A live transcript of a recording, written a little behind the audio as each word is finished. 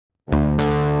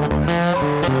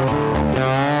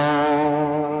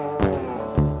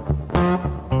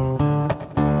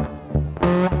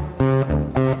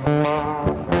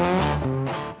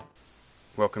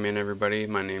everybody,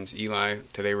 my name's Eli.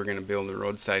 Today we're going to build a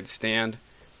roadside stand.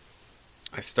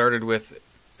 I started with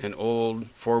an old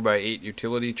 4x8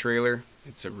 utility trailer.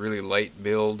 It's a really light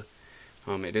build.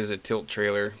 It is a tilt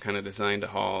trailer, kind of designed to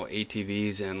haul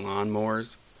ATVs and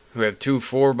lawnmowers. We have two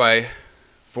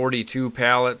 4x42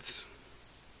 pallets,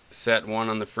 set one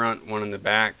on the front, one in the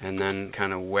back, and then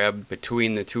kind of webbed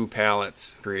between the two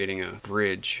pallets, creating a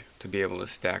bridge to be able to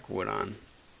stack wood on.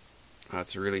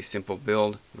 It's a really simple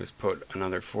build. Just put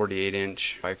another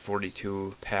 48-inch by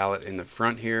 42 pallet in the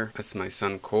front here. That's my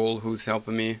son Cole who's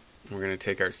helping me. We're going to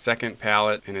take our second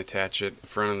pallet and attach it in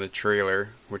front of the trailer,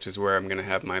 which is where I'm going to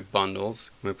have my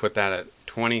bundles. I'm going to put that at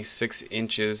 26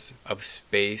 inches of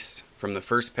space from the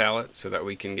first pallet so that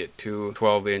we can get two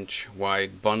 12-inch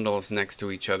wide bundles next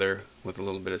to each other with a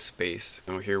little bit of space.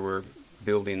 Now here we're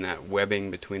building that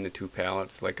webbing between the two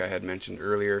pallets like I had mentioned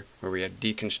earlier, where we had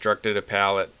deconstructed a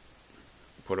pallet,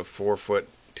 put a 4-foot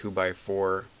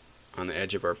 2x4 on the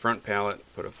edge of our front pallet,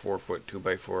 put a 4-foot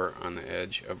 2x4 on the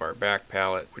edge of our back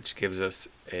pallet, which gives us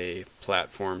a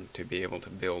platform to be able to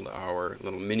build our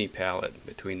little mini pallet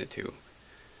between the two.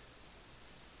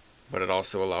 But it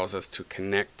also allows us to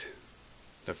connect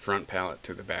the front pallet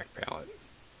to the back pallet.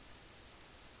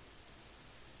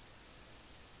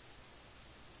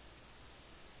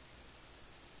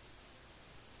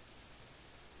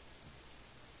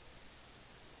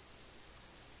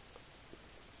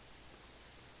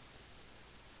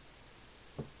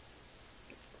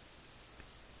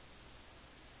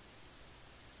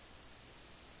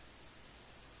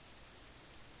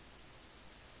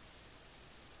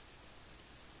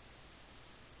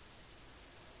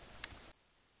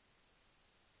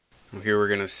 Here we're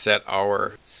going to set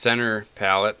our center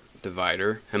pallet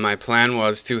divider, and my plan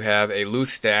was to have a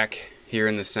loose stack here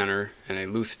in the center and a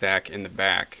loose stack in the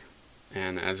back.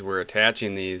 And as we're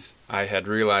attaching these, I had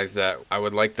realized that I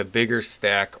would like the bigger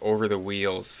stack over the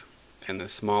wheels and the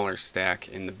smaller stack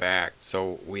in the back.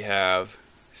 So we have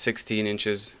 16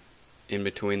 inches in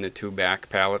between the two back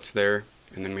pallets there,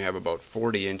 and then we have about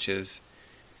 40 inches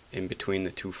in between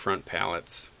the two front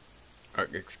pallets.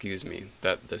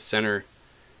 That the center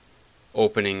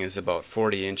opening is about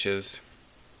 40 inches.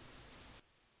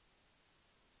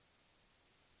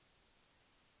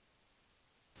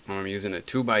 I'm using a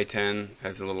 2x10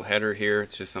 as a little header here.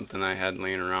 It's just something I had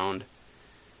laying around,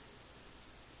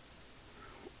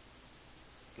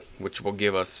 which will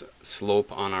give us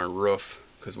slope on our roof,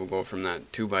 because we'll go from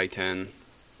that 2x10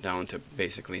 down to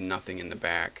basically nothing in the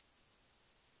back.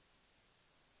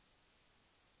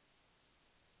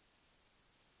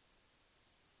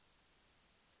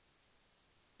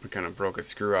 We kind of broke a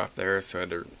screw off there, so I had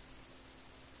to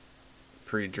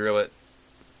pre-drill it.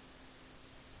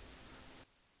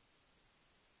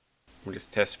 We're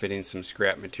just test fitting some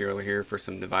scrap material here for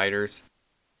some dividers.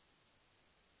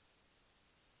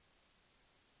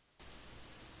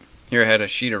 Here I had a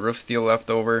sheet of roof steel left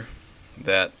over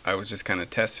that I was just kind of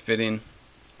test fitting.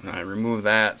 And I removed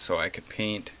that so I could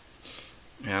paint.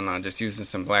 And I'm just using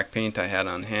some black paint I had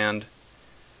on hand.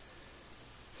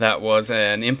 That was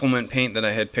an implement paint that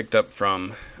I had picked up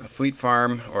from a Fleet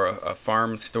Farm or a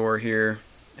farm store here,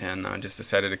 and I just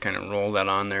decided to kind of roll that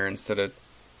on there instead of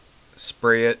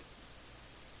spray it.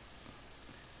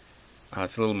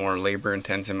 It's a little more labor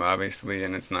intensive obviously,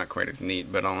 and it's not quite as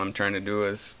neat, but all I'm trying to do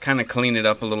is kind of clean it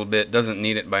up a little bit. Doesn't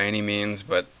need it by any means,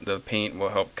 but the paint will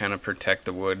help kind of protect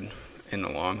the wood in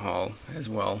the long haul as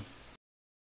well.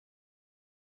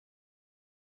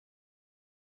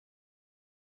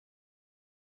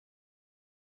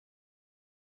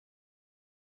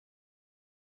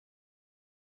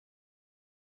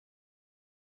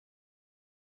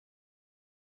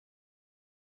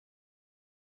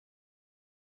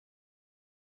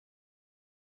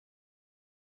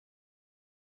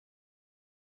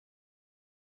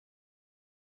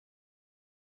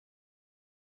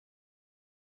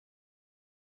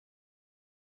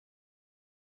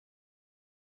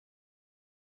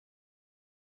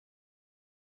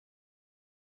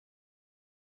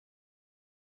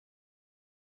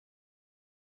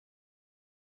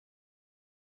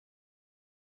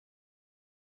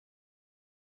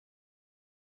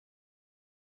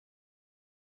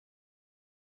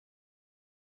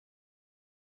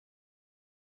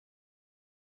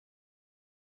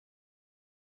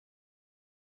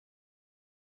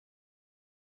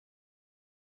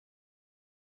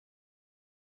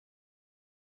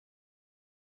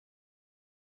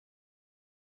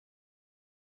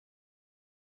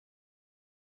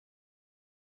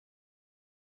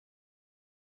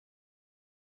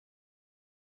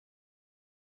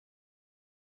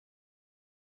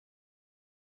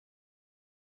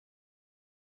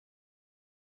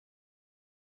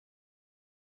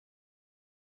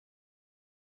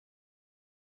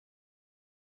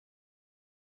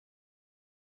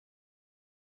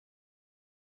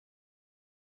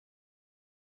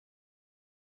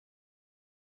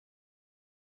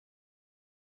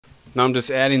 Now I'm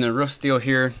just adding the roof steel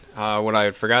here. What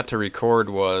I forgot to record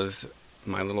was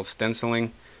my little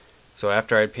stenciling. So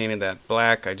after I painted that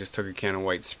black, I just took a can of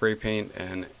white spray paint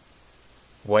and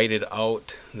whited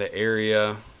out the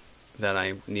area that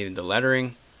I needed the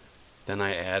lettering. Then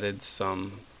I added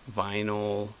some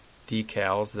vinyl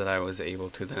decals that I was able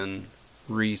to then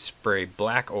respray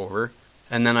black over,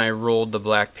 and then I rolled the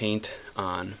black paint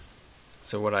on.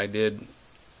 So what I did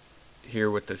here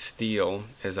with the steel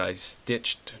is I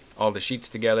stitched all the sheets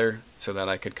together so that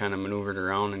I could kind of maneuver it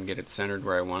around and get it centered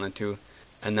where I wanted to,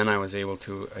 and then I was able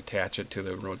to attach it to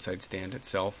the roadside stand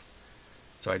itself.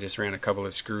 So I just ran a couple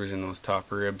of screws in those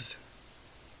top ribs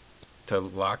to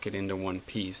lock it into one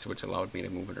piece, which allowed me to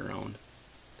move it around.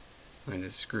 I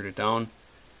just screwed it down.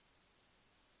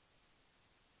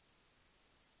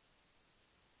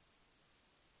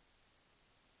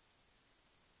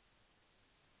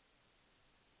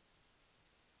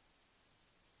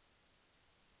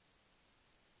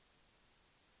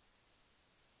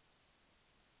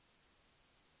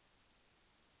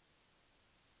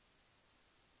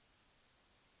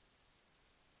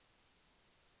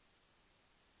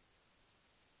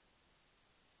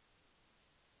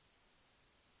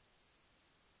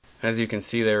 As you can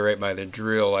see there right by the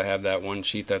drill, I have that one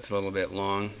sheet that's a little bit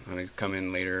long. I'm going to come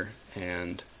in later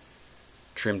and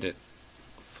trimmed it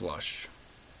flush.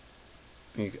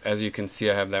 As you can see,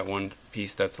 I have that one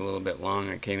piece that's a little bit long.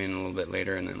 I came in a little bit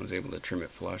later and then was able to trim it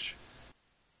flush.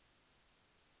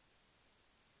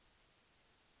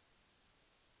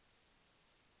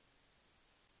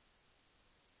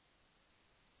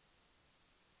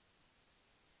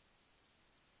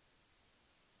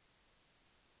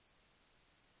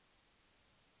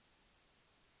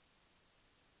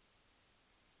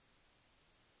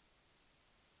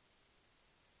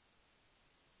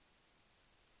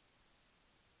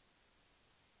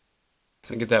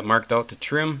 So get that marked out to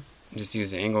trim. Just use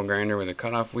the angle grinder with a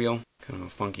cutoff wheel. Kind of a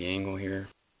funky angle here.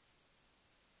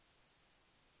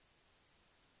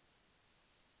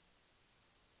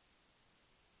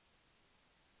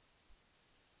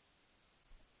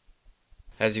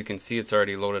 As you can see, it's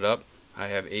already loaded up. I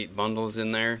have 8 bundles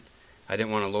in there. I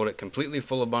didn't want to load it completely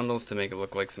full of bundles to make it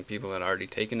look like some people had already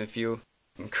taken a few.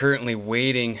 I'm currently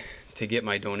waiting to get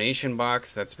my donation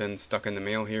box that's been stuck in the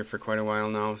mail here for quite a while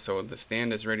now. So the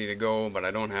stand is ready to go, but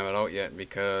I don't have it out yet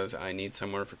because I need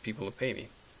somewhere for people to pay me.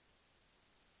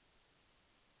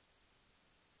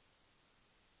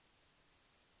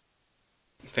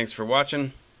 Thanks for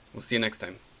watching. We'll see you next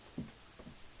time.